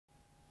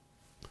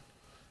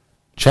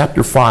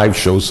Chapter 5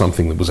 shows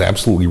something that was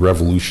absolutely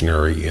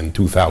revolutionary in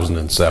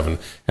 2007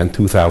 and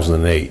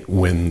 2008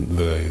 when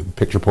the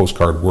picture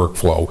postcard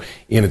workflow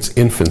in its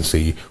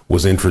infancy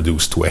was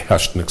introduced to a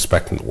hushed and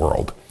expectant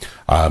world.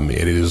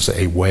 It is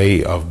a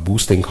way of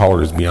boosting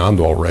colors beyond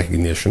all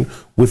recognition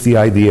with the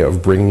idea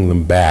of bringing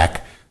them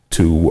back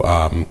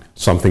to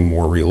something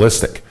more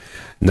realistic.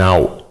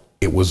 Now,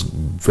 it was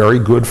very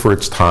good for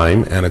its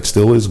time, and it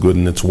still is good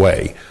in its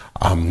way.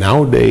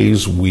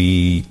 Nowadays,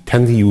 we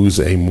tend to use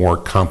a more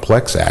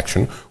complex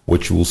action,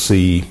 which you'll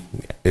see,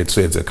 it's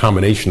a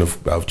combination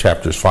of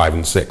chapters 5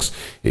 and 6.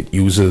 It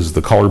uses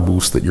the color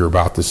boost that you're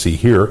about to see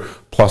here,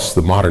 plus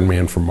the Modern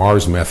Man from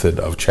Mars method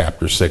of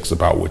chapter 6,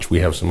 about which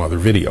we have some other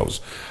videos.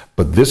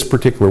 But this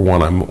particular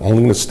one, I'm only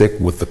going to stick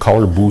with the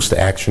color boost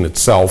action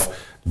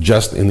itself,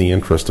 just in the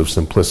interest of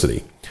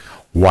simplicity.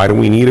 Why do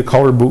we need a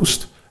color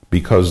boost?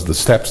 Because the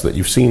steps that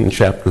you've seen in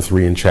Chapter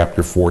 3 and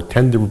Chapter 4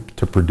 tend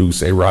to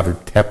produce a rather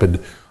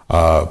tepid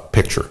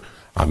picture.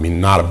 I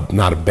mean, not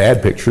a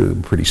bad picture, a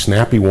pretty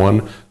snappy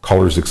one,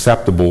 colors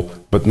acceptable,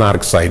 but not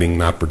exciting,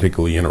 not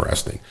particularly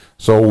interesting.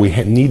 So we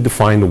need to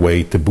find a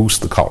way to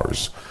boost the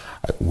colors.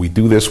 We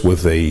do this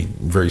with a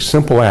very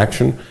simple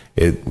action.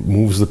 It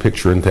moves the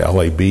picture into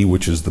LAB,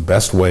 which is the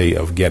best way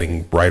of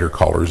getting brighter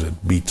colors.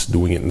 It beats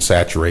doing it in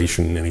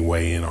saturation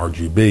anyway in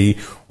RGB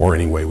or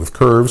anyway with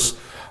curves.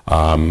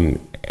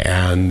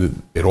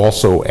 And it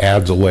also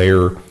adds a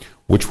layer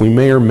which we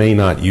may or may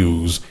not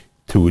use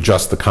to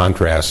adjust the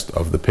contrast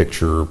of the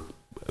picture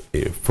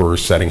for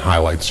setting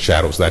highlights,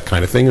 shadows, that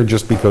kind of thing, or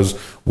just because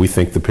we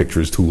think the picture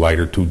is too light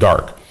or too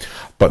dark.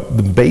 But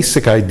the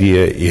basic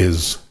idea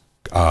is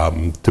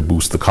to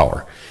boost the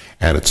color.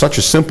 And it's such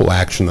a simple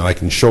action that I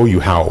can show you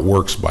how it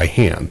works by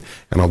hand.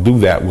 And I'll do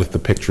that with the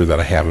picture that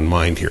I have in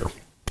mind here.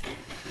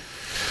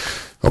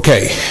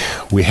 Okay,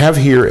 we have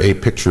here a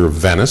picture of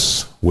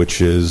Venice, which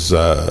is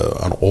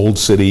an old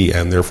city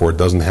and therefore it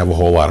doesn't have a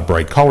whole lot of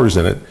bright colors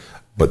in it,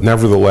 but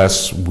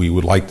nevertheless we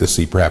would like to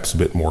see perhaps a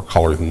bit more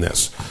color than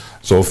this.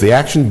 So if the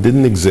action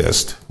didn't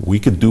exist, we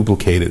could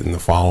duplicate it in the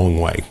following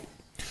way.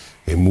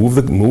 Okay, move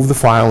the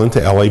file into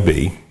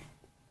LAB,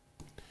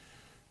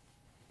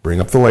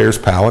 bring up the layers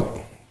palette,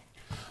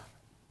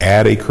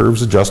 add a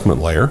curves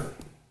adjustment layer,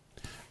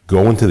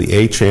 go into the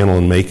A channel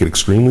and make it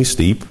extremely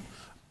steep,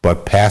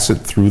 but pass it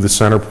through the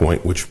center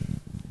point, which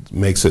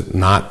makes it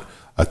not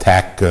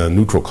attack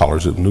neutral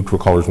colors. Neutral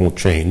colors won't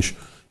change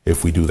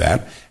if we do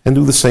that. And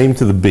do the same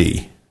to the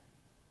B,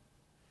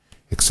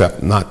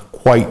 except not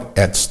quite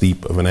at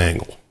steep of an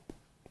angle.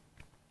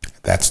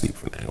 That steep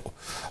of an angle,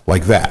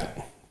 like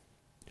that.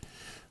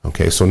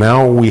 Okay, so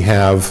now we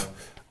have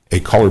a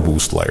color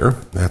boost layer.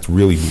 That's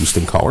really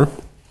boosting color.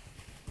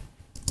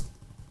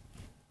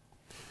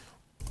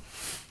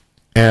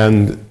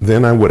 And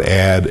then I would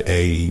add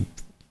a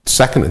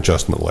second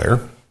adjustment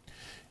layer,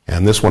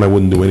 and this one I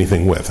wouldn't do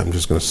anything with. I'm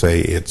just going to say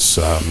it's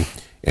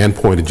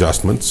endpoint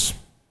adjustments,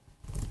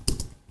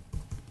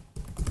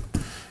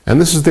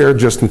 and this is there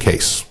just in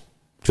case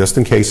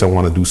I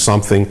want to do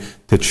something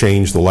to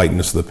change the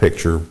lightness of the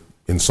picture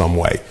in some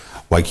way.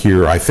 Like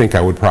here, I think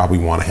I would probably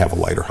want to have a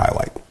lighter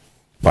highlight,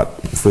 but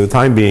for the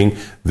time being,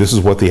 this is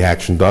what the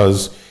action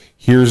does.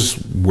 Here's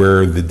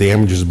where the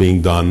damage is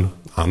being done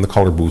on the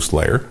color boost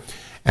layer,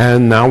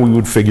 and now we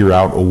would figure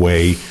out a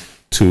way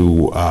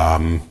to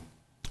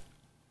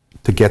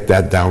get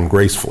that down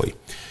gracefully.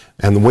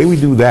 And the way we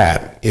do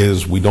that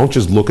is we don't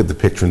just look at the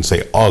picture and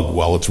say, ugh,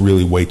 well, it's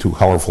really way too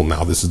colorful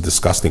now, this is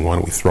disgusting, why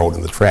don't we throw it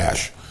in the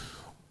trash?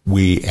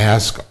 We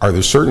ask, are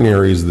there certain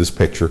areas of this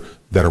picture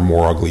that are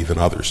more ugly than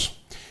others?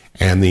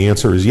 And the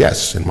answer is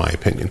yes, in my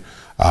opinion.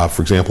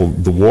 For example,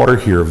 the water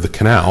here of the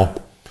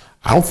canal,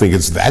 I don't think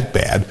it's that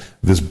bad.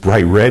 This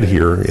bright red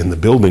here in the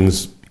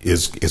buildings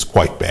is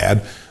quite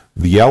bad.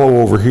 The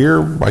yellow over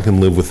here, I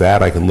can live with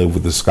that. I can live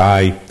with the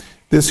sky.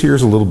 This here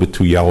is a little bit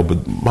too yellow,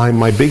 but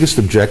my biggest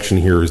objection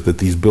here is that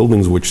these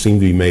buildings, which seem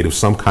to be made of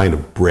some kind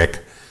of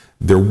brick,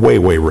 they're way,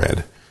 way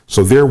red.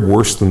 So they're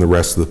worse than the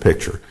rest of the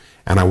picture.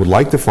 And I would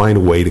like to find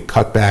a way to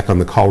cut back on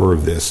the color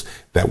of this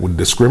that would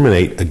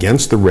discriminate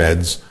against the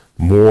reds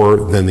more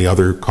than the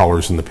other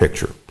colors in the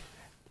picture.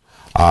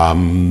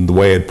 The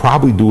way I'd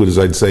probably do it is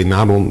I'd say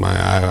not only,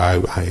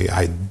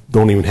 I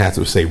don't even have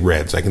to say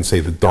reds. I can say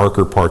the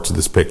darker parts of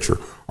this picture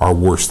are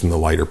worse than the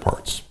lighter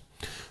parts.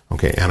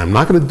 Okay, and I'm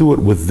not going to do it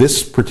with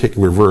this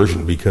particular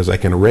version because I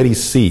can already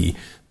see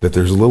that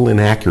there's a little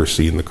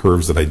inaccuracy in the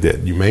curves that I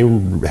did. You may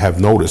have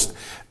noticed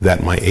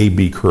that my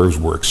AB curves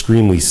were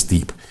extremely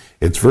steep.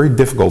 It's very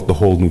difficult to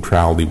hold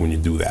neutrality when you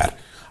do that.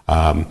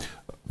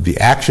 The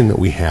action that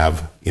we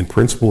have, in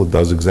principle, it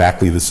does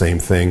exactly the same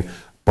thing,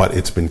 but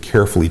it's been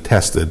carefully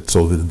tested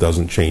so that it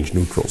doesn't change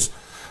neutrals.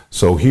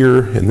 So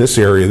here in this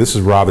area, this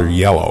is rather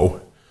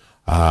yellow.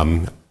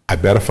 I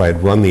bet if I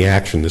had run the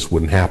action, this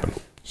wouldn't happen.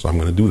 So I'm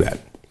going to do that.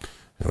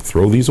 I'm going to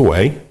throw these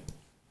away.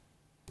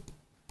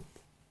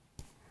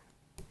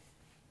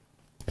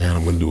 And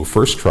I'm going to do a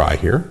first try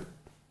here.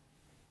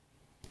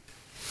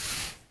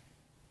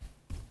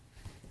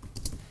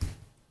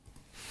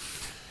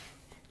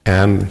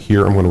 And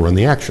here I'm going to run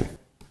the action.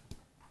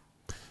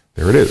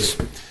 There it is.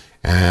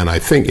 And I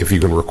think if you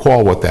can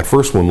recall what that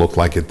first one looked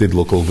like, it did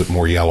look a little bit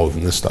more yellow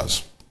than this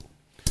does.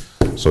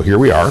 So here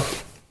we are.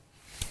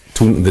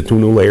 The two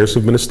new layers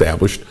have been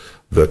established.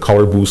 The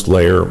color boost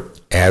layer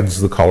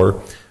adds the color.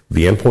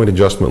 The endpoint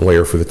adjustment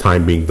layer for the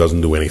time being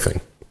doesn't do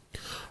anything.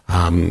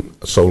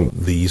 So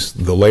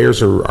the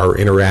layers are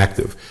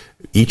interactive.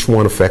 Each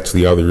one affects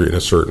the other in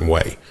a certain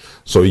way.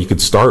 So you could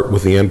start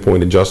with the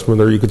endpoint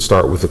adjustment, or you could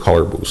start with the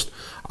color boost.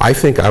 I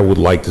think I would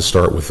like to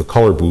start with the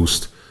color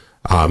boost,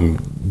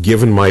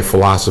 given my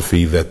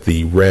philosophy that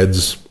the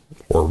reds,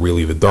 or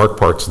really the dark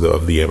parts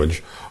of the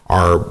image,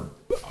 are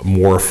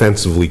more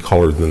offensively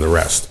colored than the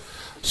rest.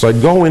 So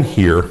I'd go in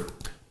here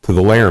to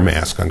the layer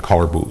mask on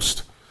color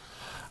boost.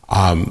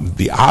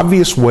 The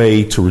obvious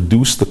way to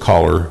reduce the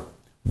color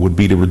would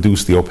be to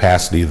reduce the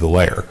opacity of the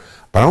layer.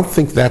 But I don't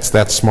think that's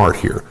that smart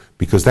here,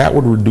 because that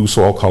would reduce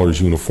all colors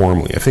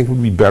uniformly. I think it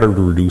would be better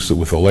to reduce it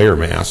with a layer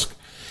mask.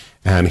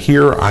 And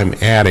here I'm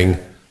adding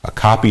a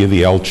copy of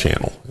the L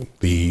channel,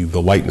 the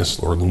lightness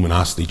or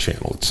luminosity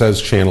channel. It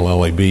says channel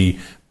LAB,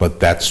 but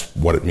that's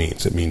what it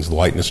means. It means the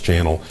lightness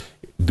channel.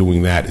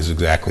 Doing that is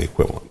exactly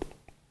equivalent.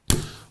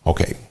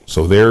 Okay,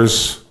 so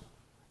there's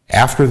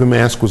after the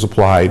mask was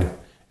applied,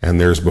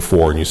 and there's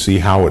before, and you see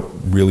how it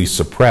really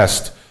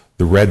suppressed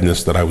the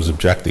redness that I was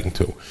objecting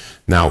to.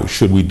 Now,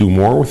 should we do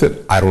more with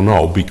it? I don't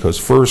know, because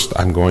first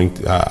I'm going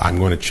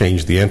to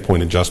change the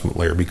endpoint adjustment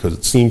layer, because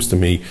it seems to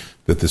me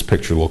that this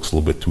picture looks a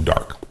little bit too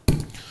dark.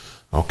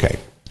 Okay,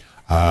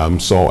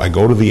 so I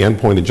go to the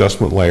endpoint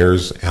adjustment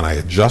layers and I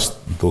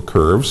adjust the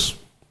curves.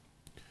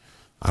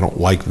 I don't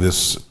like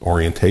this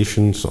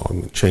orientation, so I'm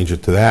going to change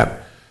it to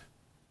that.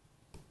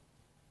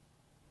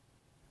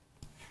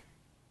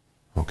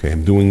 Okay,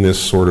 I'm doing this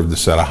sort of to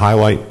set a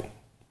highlight,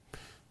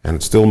 and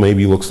it still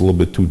maybe looks a little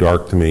bit too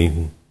dark to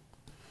me.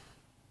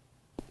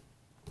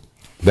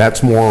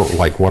 That's more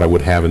like what I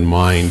would have in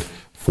mind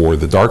for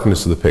the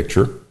darkness of the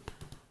picture.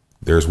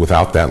 There's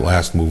without that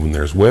last move, and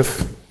there's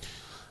with.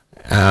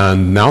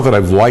 And now that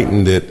I've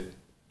lightened it,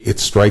 it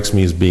strikes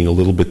me as being a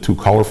little bit too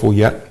colorful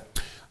yet.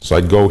 So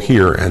I'd go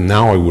here, and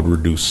now I would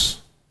reduce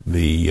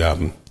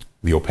the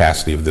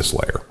opacity of this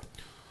layer.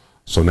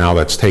 So now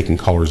that's taking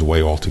colors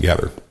away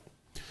altogether.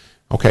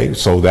 Okay,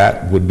 so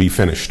that would be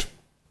finished.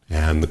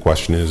 And the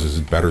question is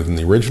it better than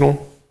the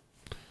original?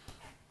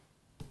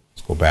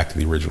 Let's go back to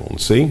the original and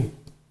see.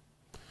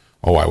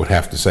 Oh, I would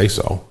have to say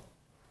so.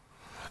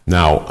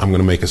 Now, I'm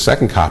going to make a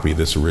second copy of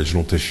this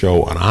original to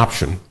show an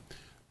option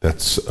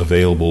that's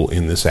available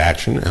in this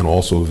action, and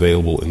also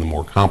available in the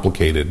more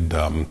complicated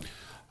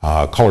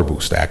color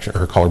boost action,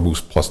 or color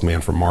boost plus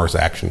Man from Mars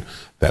action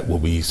that we'll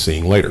be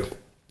seeing later.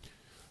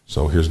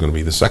 So here's going to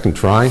be the second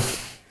try.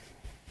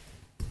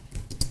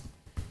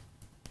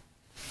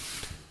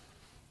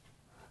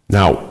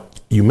 Now,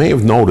 you may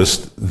have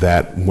noticed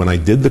that when I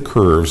did the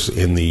curves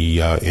in the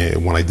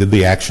when I did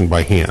the action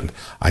by hand,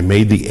 I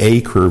made the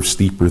A curve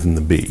steeper than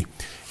the B,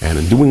 and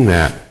in doing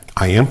that,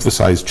 I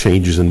emphasized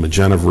changes in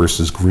magenta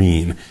versus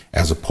green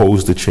as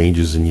opposed to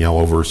changes in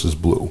yellow versus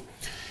blue.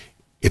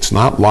 It's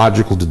not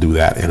logical to do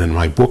that, and in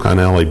my book on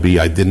LAB,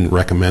 I didn't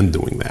recommend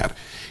doing that.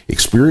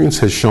 Experience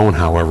has shown,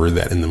 however,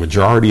 that in the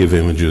majority of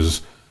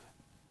images,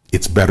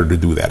 it's better to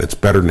do that. It's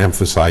better to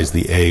emphasize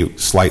the A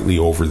slightly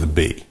over the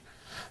B.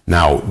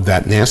 Now,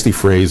 that nasty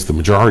phrase, the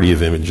majority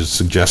of images,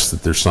 suggests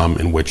that there's some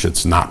in which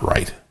it's not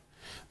right,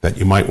 that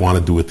you might want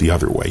to do it the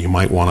other way. You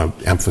might want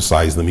to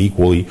emphasize them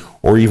equally,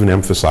 or even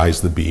emphasize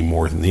the B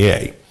more than the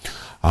A.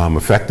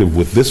 Effective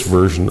with this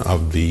version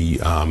of the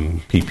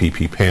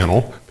PPW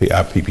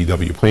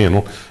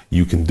panel,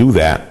 you can do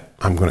that.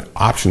 I'm going to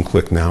option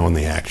click now in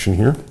the action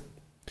here,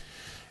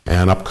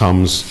 and up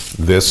comes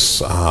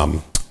this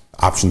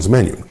options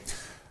menu.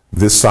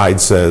 This side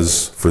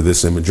says for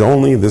this image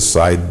only. This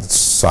side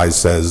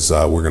says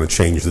we're going to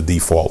change the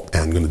default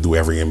and going to do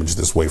every image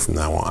this way from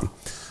now on.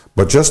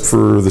 But just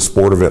for the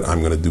sport of it,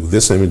 I'm going to do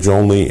this image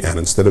only, and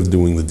instead of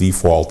doing the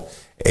default,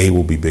 A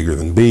will be bigger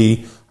than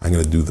B, I'm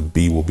going to do the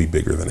B will be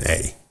bigger than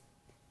A.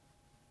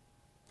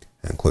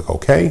 And click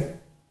OK.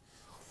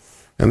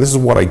 And this is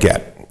what I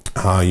get.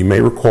 You may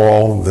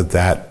recall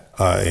that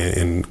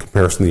in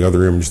comparison to the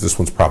other image, this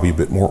one's probably a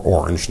bit more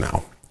orange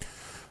now.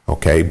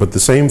 Okay, but the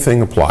same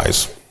thing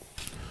applies.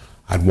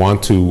 I'd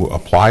want to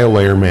apply a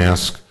layer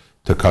mask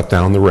to cut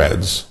down the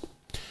reds,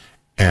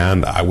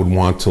 and I would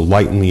want to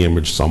lighten the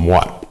image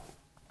somewhat.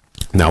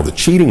 Now, the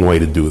cheating way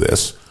to do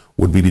this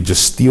would be to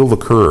just steal the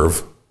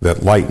curve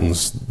that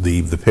lightens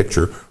the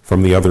picture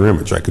from the other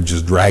image. I could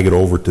just drag it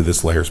over to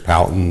this layers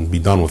palette and be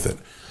done with it.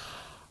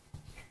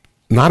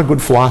 Not a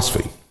good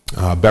philosophy.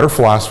 Better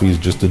philosophy is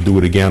just to do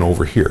it again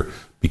over here,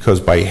 because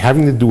by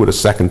having to do it a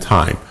second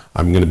time,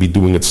 I'm going to be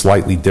doing it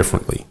slightly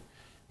differently.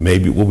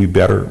 Maybe it will be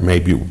better,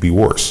 maybe it will be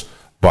worse,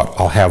 but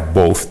I'll have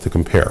both to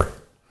compare.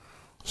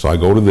 So I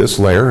go to this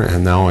layer,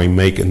 and now I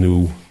make a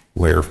new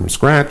layer from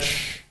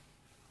scratch.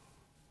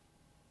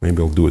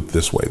 Maybe I'll do it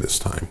this way this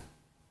time.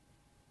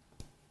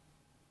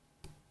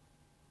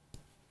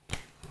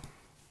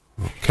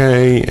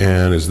 Okay,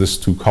 and is this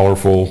too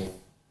colorful?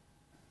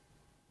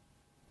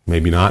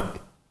 Maybe not.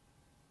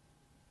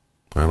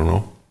 I don't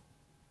know.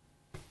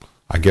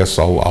 I guess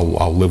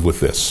I'll live with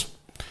this.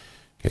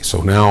 Okay,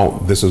 so now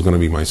this is going to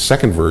be my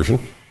second version.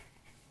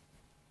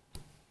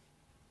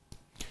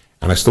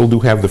 And I still do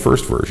have the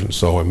first version,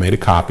 so I made a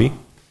copy.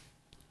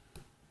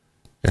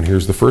 And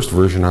here's the first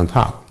version on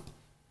top.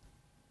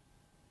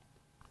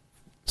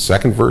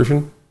 Second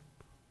version,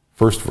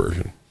 first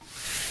version.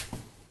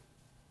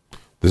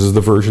 This is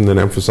the version that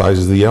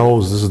emphasizes the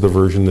yellows. This is the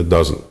version that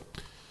doesn't.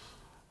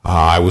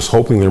 I was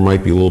hoping there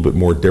might be a little bit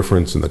more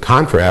difference in the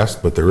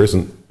contrast, but there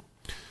isn't.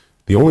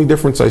 The only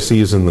difference I see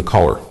is in the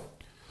color.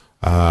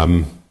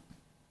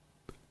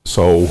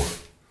 So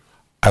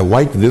I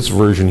like this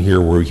version here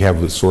where we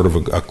have this sort of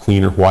a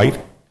cleaner white.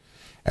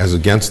 As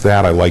against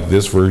that, I like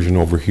this version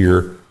over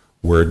here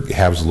where it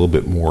has a little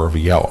bit more of a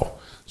yellow.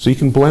 So you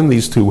can blend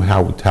these two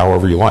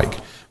however you like.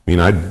 I mean,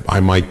 I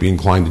might be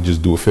inclined to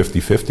just do a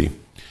 50-50,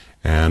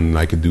 and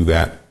I could do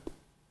that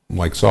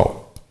like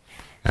so.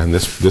 And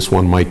this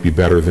one might be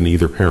better than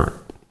either parent.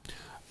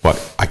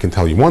 But I can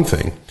tell you one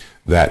thing,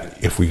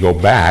 that if we go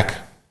back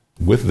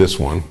with this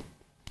one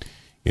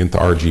into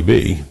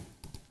RGB,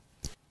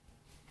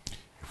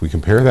 if we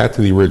compare that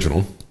to the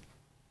original,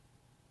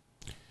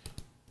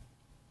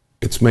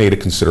 it's made a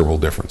considerable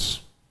difference.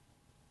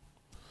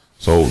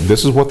 So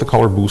this is what the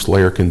color boost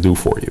layer can do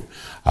for you.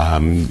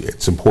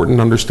 It's important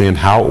to understand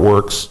how it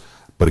works,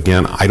 but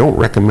again, I don't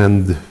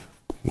recommend,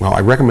 well,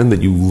 I recommend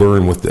that you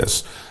learn with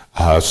this.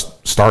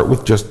 Start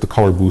with just the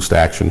color boost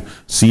action,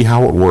 see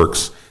how it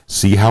works,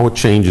 see how it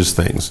changes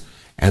things,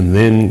 and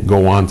then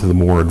go on to the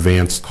more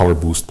advanced color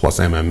boost plus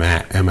M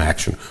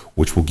action,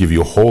 which will give you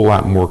a whole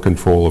lot more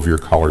control of your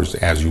colors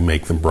as you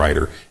make them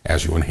brighter,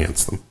 as you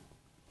enhance them.